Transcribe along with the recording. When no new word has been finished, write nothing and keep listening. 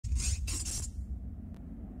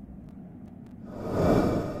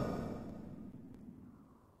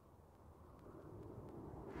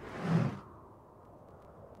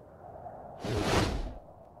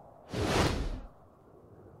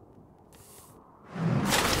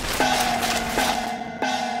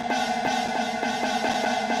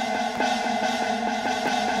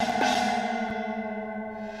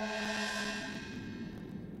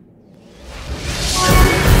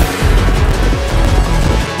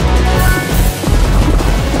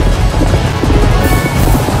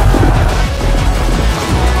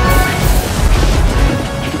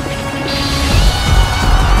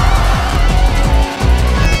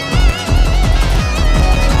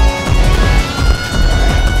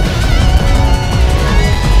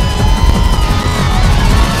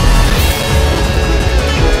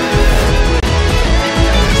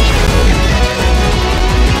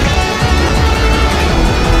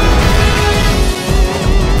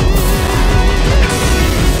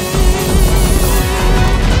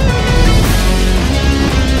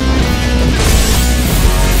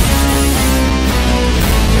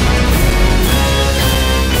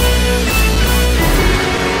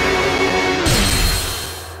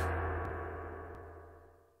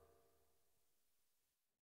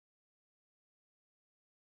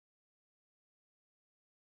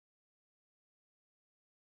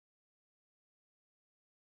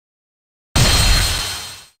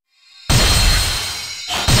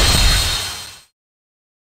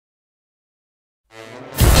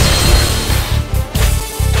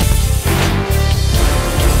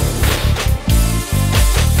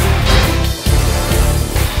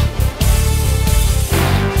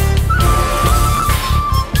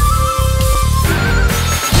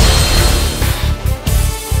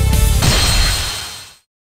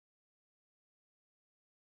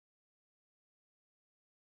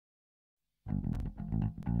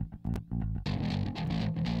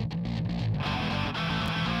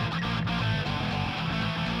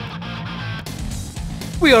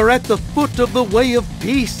We are at the foot of the way of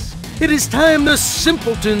peace. It is time the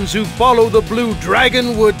simpletons who follow the blue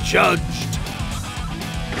dragon were judged.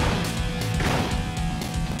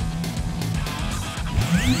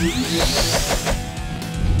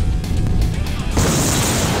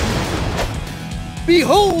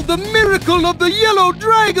 Behold the miracle of the yellow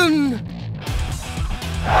dragon!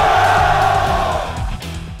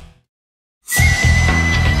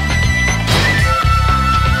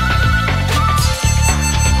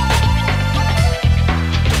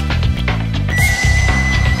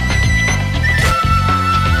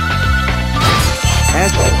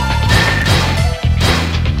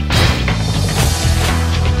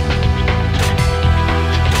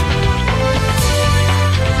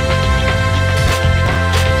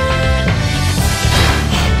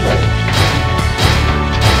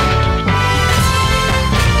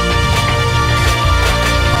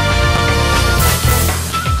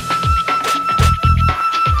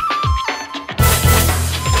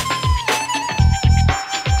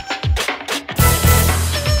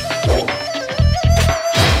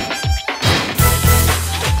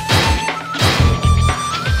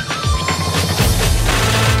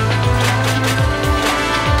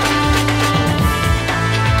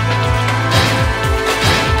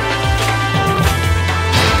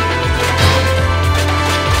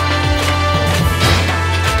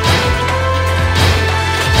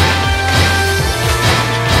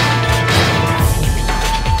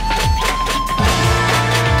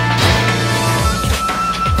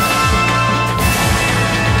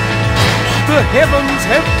 The heavens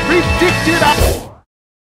have predicted us.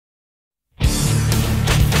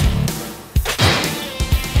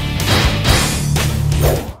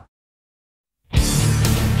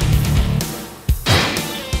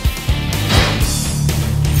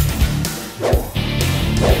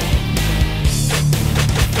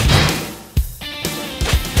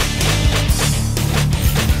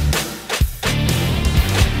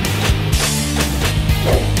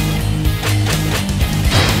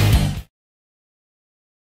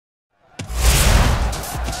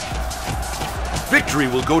 Victory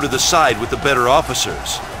will go to the side with the better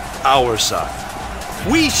officers. Our side.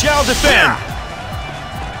 We shall defend!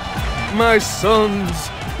 My sons,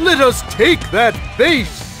 let us take that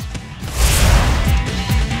base!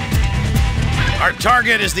 Our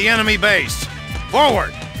target is the enemy base.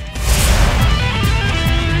 Forward!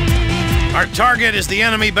 Our target is the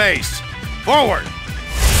enemy base. Forward!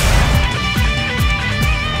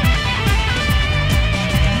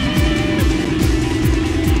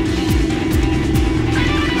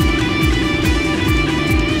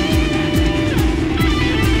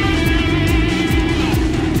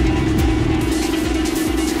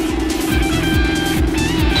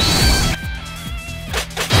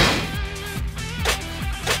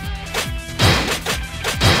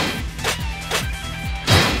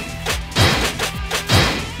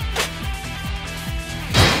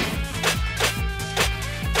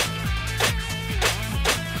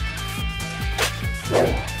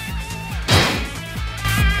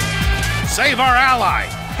 Save our ally!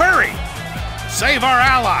 Hurry! Save our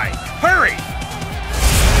ally! Hurry!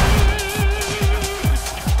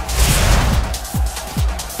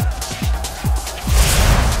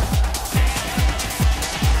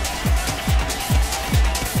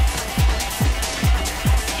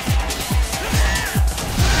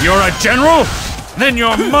 You're a general? Then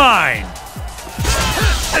you're mine!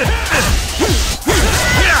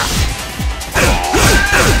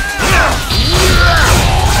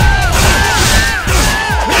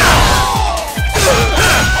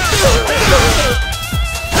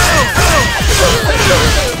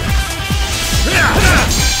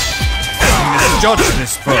 Judge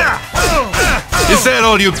this foe. Is that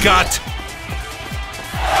all you got?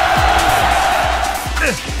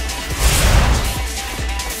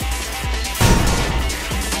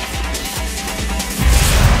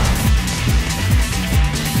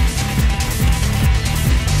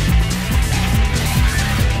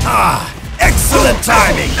 Ah, excellent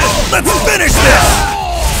timing! Let's finish this!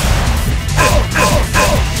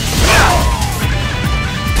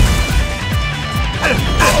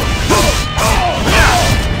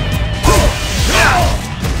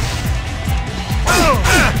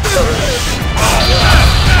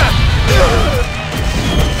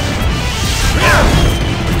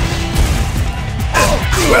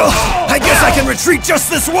 Well, I guess I can retreat just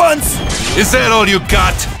this once! Is that all you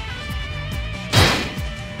got?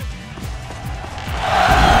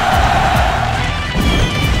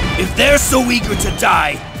 If they're so eager to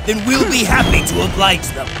die, then we'll be happy to oblige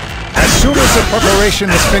them. As soon as the preparation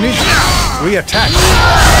is finished, we attack.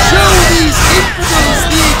 Show these infidels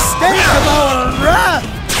the extent of our wrath!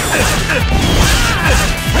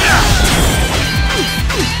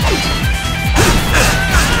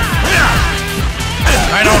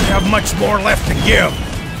 I don't have much more left to give.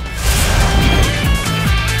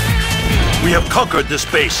 We have conquered this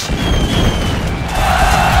base.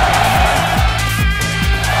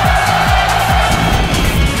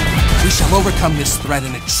 We shall overcome this threat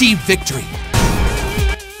and achieve victory.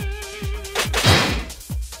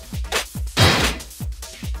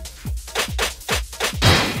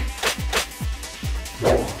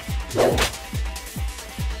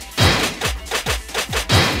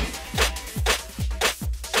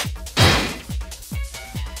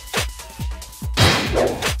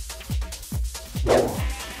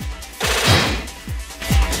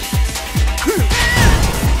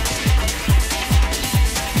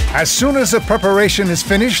 As soon as the preparation is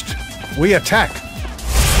finished, we attack.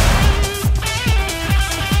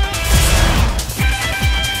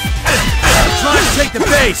 They're trying to take the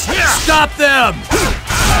base! Stop them!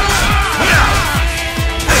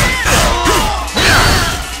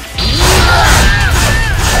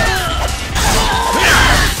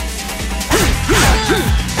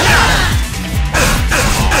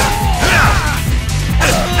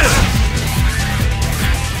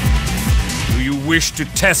 Wish to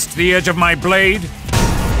test the edge of my blade?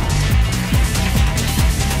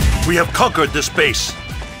 We have conquered this base.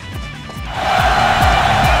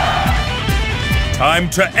 Time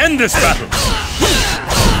to end this battle!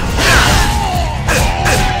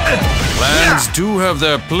 Plans do have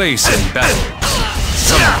their place in battle.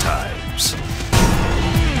 Sometimes.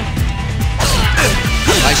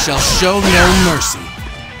 I shall show no mercy.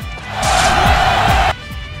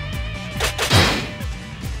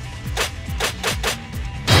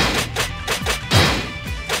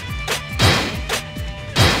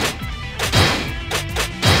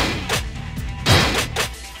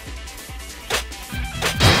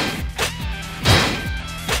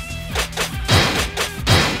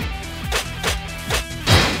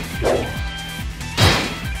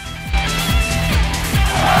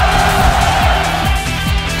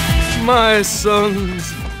 My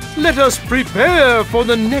sons, let us prepare for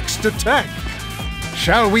the next attack.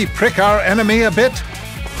 Shall we prick our enemy a bit?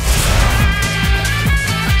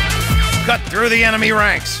 Cut through the enemy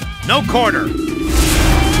ranks. No quarter.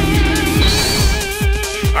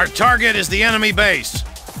 Our target is the enemy base.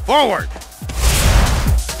 Forward!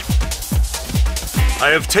 I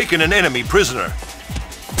have taken an enemy prisoner.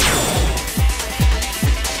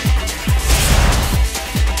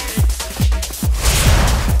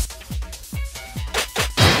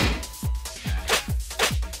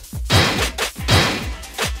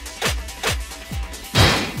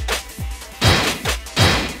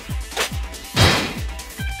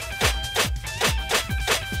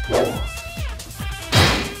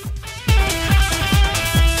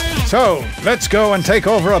 So, let's go and take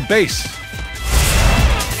over a base.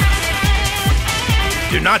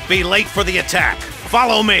 Do not be late for the attack.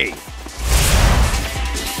 Follow me.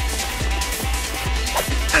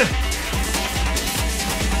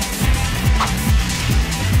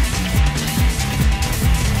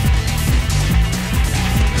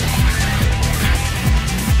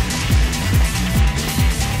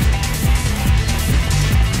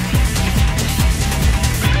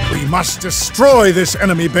 We must destroy this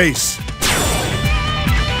enemy base.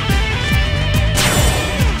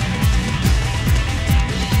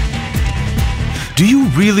 Do you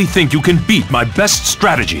really think you can beat my best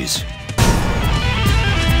strategies?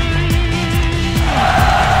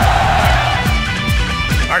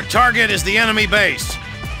 Our target is the enemy base.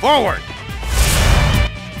 Forward!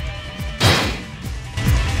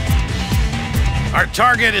 Our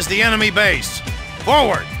target is the enemy base.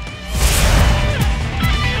 Forward!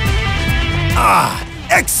 Ah,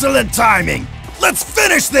 excellent timing! Let's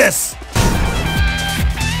finish this!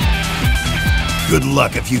 Good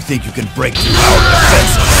luck if you think you can break through our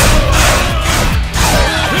defenses.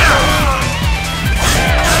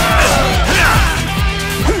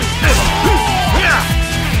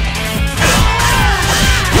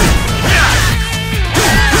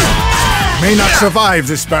 May not survive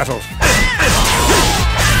this battle.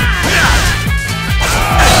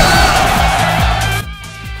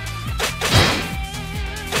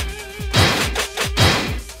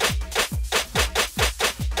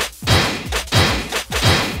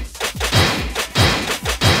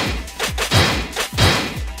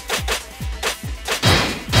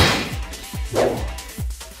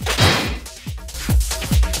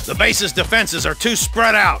 The base's defenses are too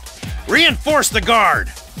spread out. Reinforce the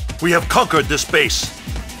guard. We have conquered this base.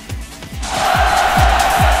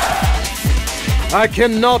 I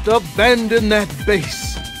cannot abandon that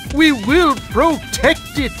base. We will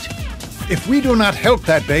protect it. If we do not help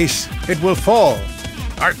that base, it will fall.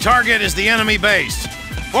 Our target is the enemy base.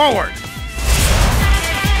 Forward!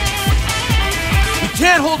 We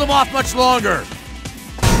can't hold them off much longer!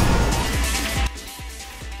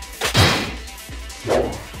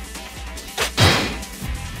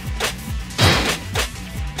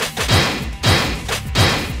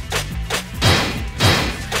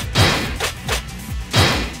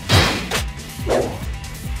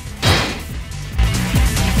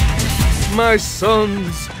 My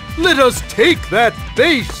sons, let us take that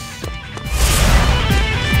base!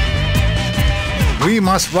 We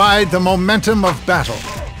must ride the momentum of battle.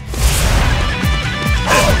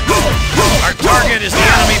 Our target is the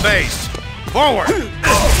enemy base. Forward!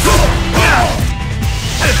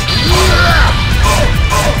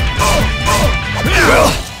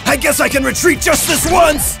 Well, I guess I can retreat just this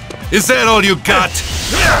once! Is that all you got?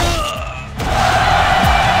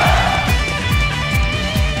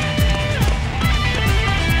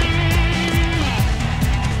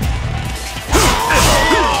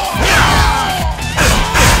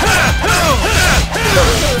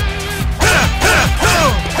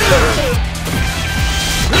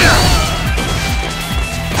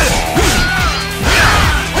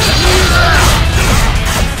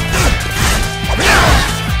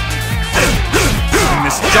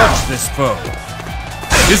 Misjudge this foe.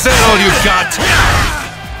 Is that all you got?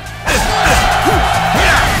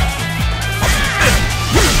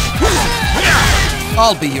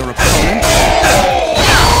 I'll be your opponent.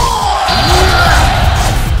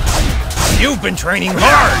 You've been training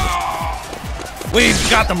hard! We've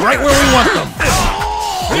got them right where we want them!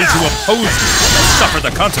 Those who oppose you will suffer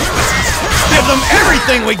the consequences. Give them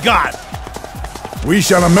everything we got! We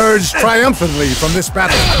shall emerge triumphantly from this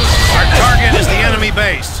battle. Our target is the enemy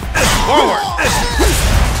base. Forward!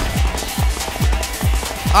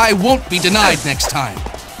 I won't be denied next time.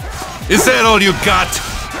 Is that all you got?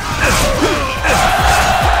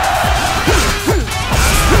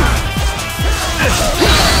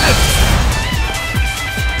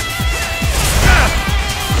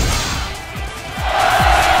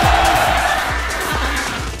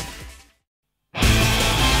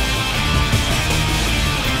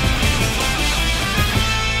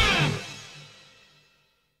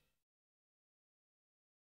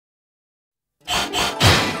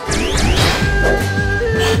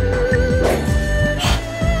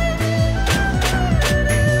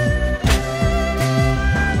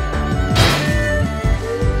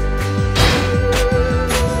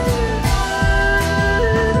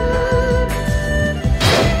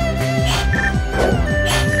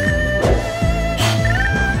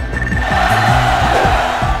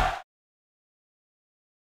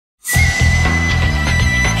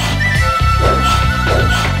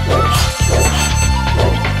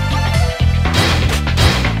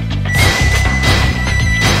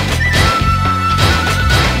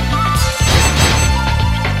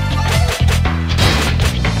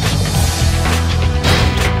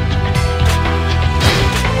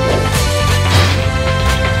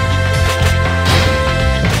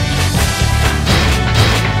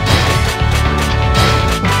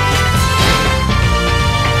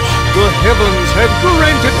 The heavens have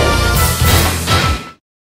granted.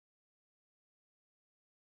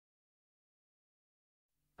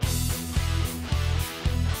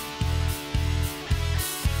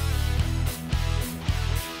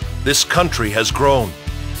 This country has grown.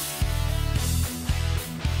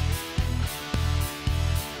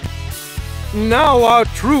 Now our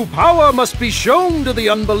true power must be shown to the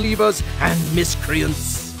unbelievers and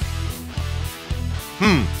miscreants.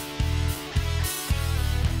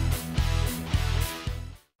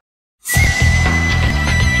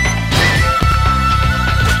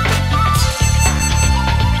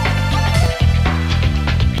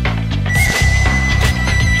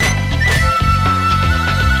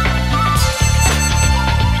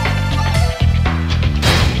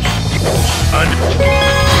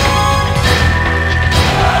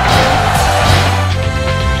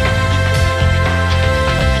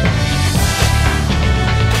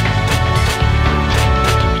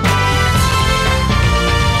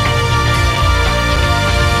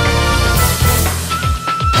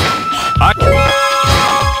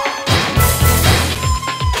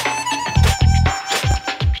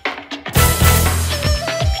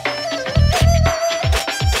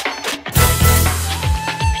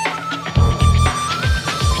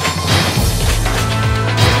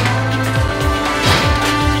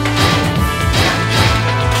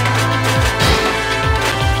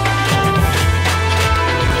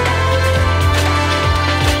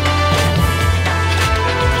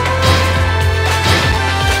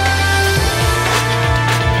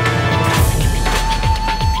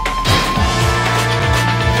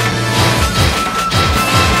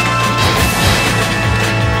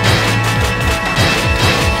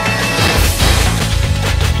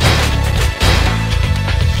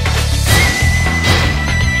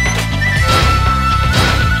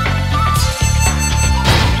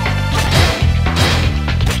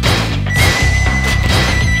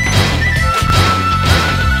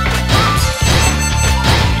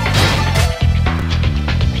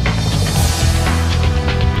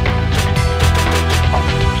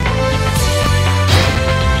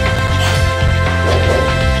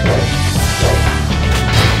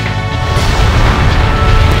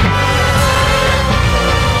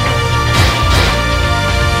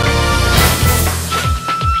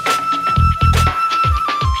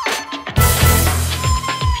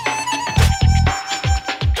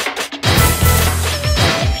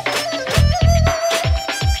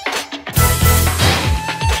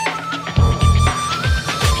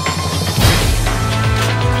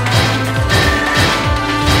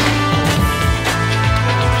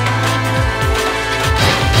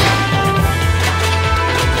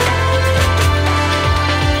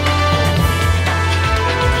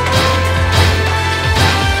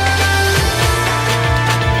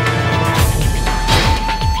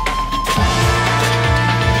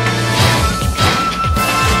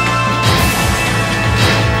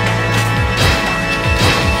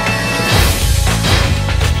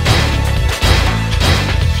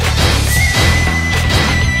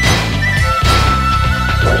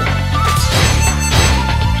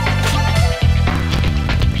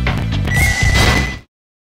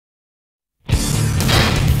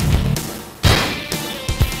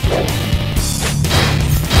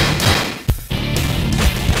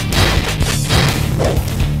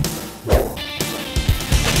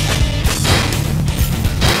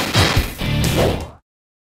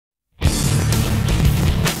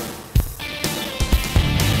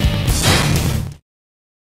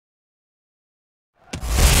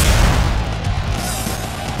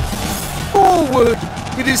 forward!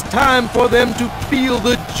 It is time for them to feel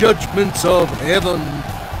the judgments of heaven.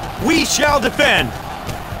 We shall defend!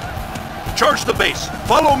 Charge the base!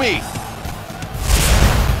 Follow me!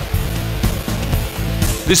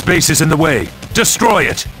 This base is in the way. Destroy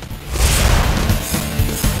it!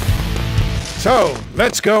 So,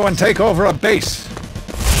 let's go and take over a base.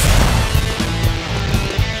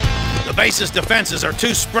 The base's defenses are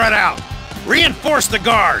too spread out. Reinforce the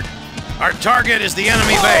guard. Our target is the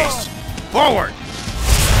enemy base. Forward!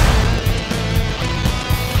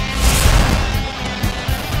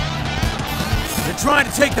 They're trying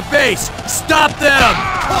to take the base! Stop them!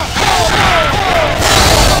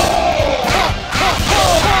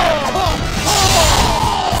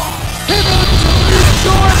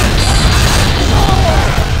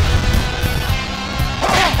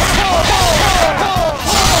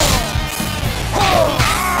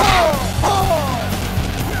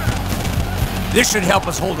 This should help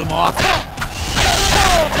us hold them off.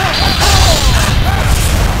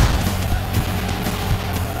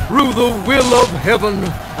 Through the will of heaven,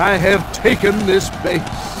 I have taken this base.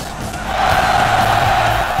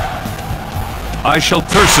 I shall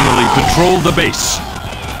personally patrol the base.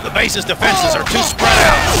 The base's defenses are too spread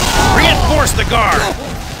out. Reinforce the guard.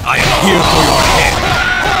 I am here for your head.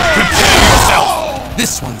 Prepare yourself!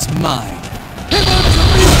 This one's mine.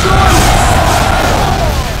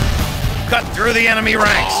 Cut through the enemy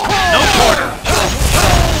ranks. No quarter.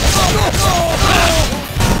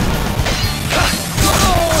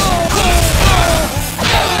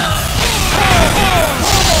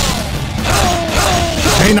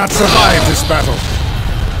 May not survive this battle.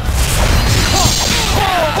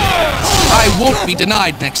 I won't be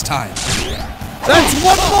denied next time. That's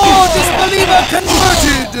one more disbeliever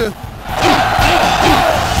converted!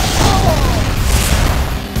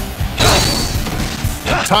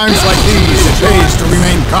 Times like these, it pays to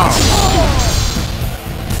remain calm.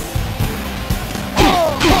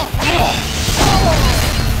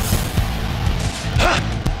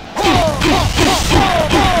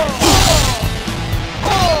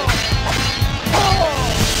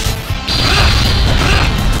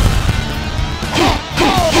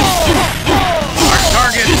 Our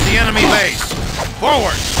target is the enemy base.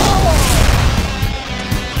 Forward!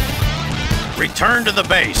 Return to the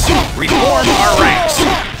base. Reform our ranks.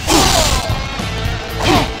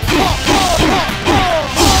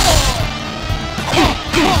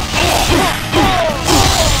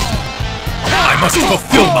 I must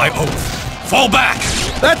fulfill my oath. Fall back!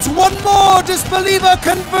 That's one more disbeliever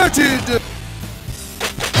converted!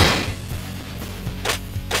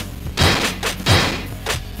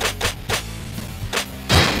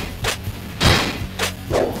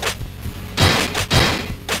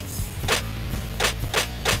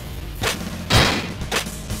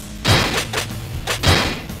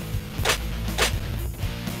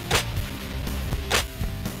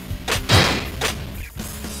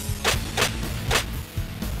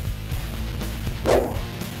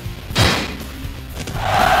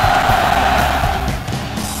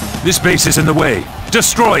 This base is in the way.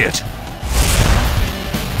 Destroy it!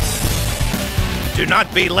 Do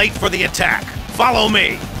not be late for the attack. Follow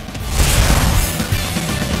me.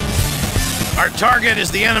 Our target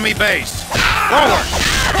is the enemy base. Forward!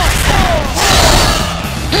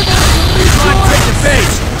 Trying to take the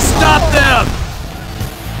base! Stop them!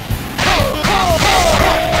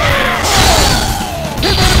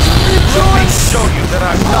 Let me show you that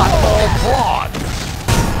I'm not all fraud!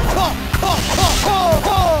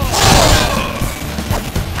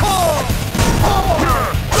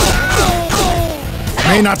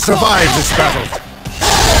 May not survive this battle.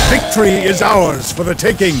 Victory is ours for the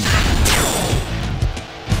taking.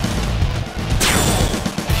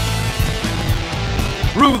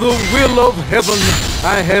 Through the will of heaven,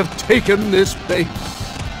 I have taken this base.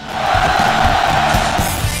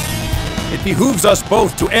 It behooves us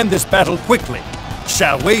both to end this battle quickly,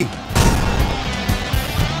 shall we?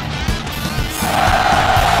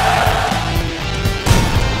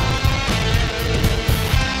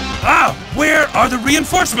 Ah! Where are the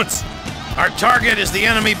reinforcements? Our target is the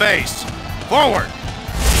enemy base. Forward!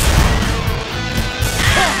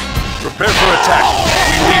 Prepare for attack.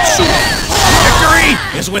 We leave soon.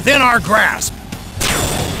 Victory is within our grasp.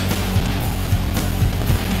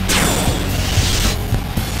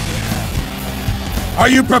 Are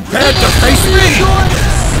you prepared to face me?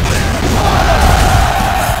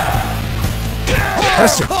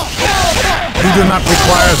 Listen, you do not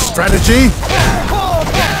require strategy.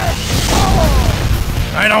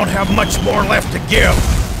 I don't have much more left to give.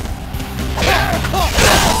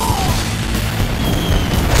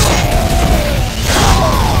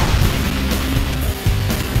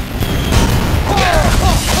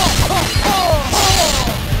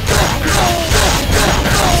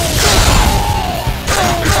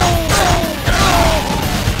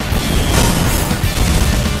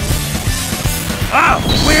 Ah!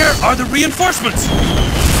 Where are the reinforcements?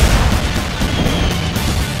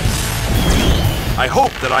 I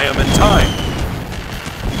hope that I am in time.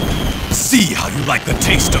 See how you like the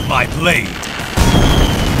taste of my blade.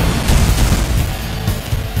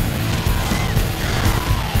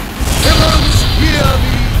 Heavens, hear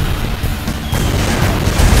me!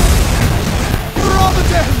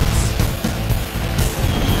 Providence!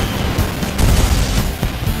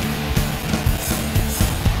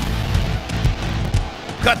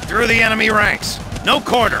 Cut through the enemy ranks. No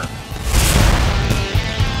quarter.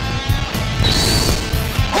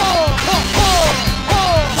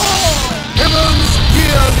 Heavens,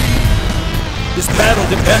 hear me! This battle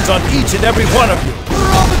depends on each and every one of you.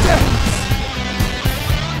 Providence!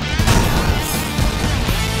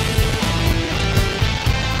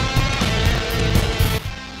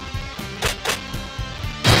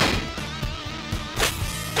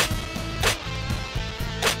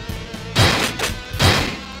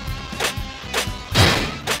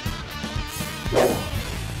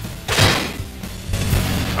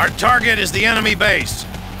 Our target is the enemy base.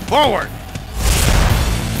 Forward!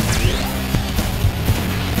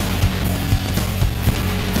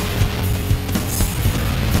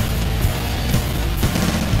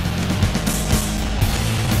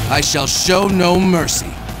 I shall show no mercy.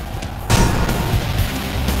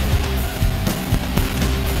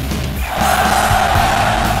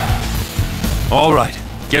 All right,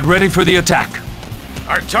 get ready for the attack.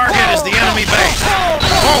 Our target is the enemy base.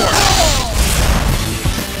 Forward!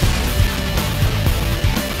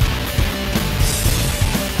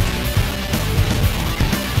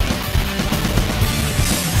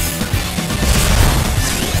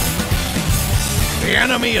 The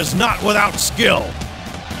enemy is not without skill.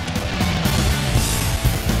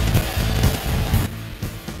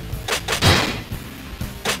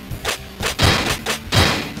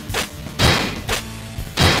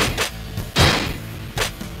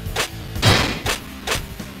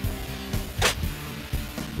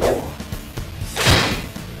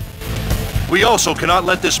 We also cannot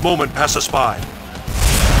let this moment pass us by.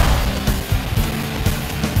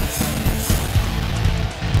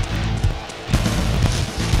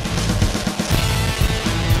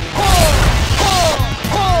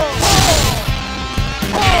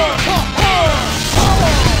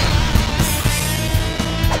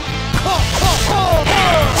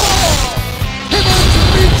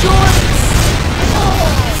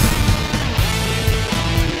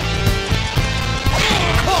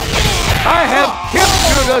 I have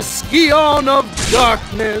captured a scion of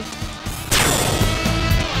darkness.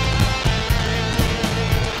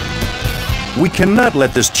 We cannot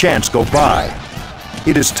let this chance go by.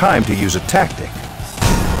 It is time to use a tactic.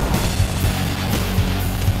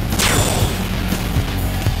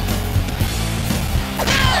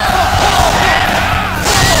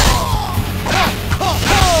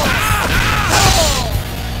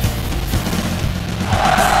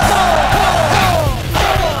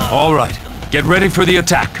 All right, get ready for the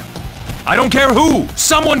attack. I don't care who!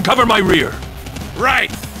 Someone cover my rear!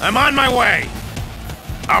 Right! I'm on my way!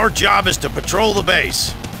 Our job is to patrol the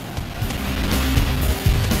base.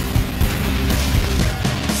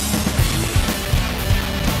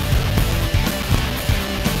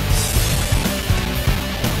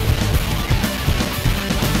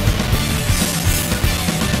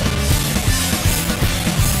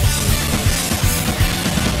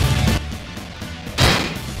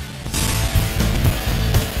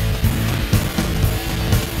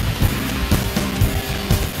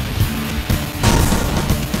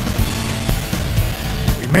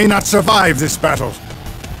 May not survive this battle.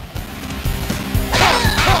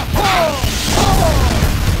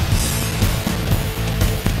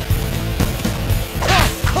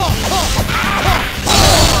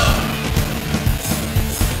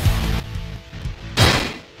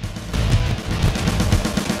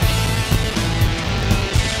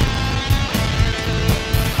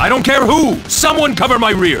 I don't care who! Someone cover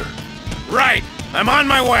my rear! Right! I'm on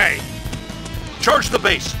my way! Charge the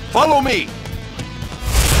base! Follow me!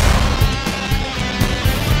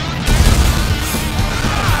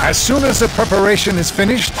 As soon as the preparation is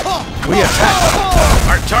finished, we attack.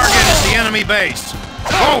 Our target is the enemy base.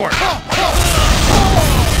 Forward!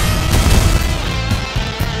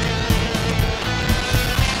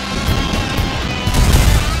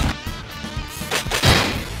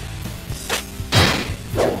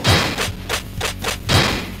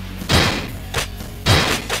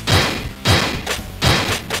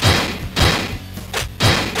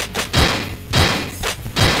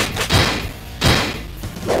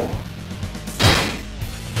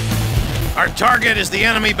 Our target is the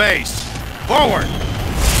enemy base. Forward!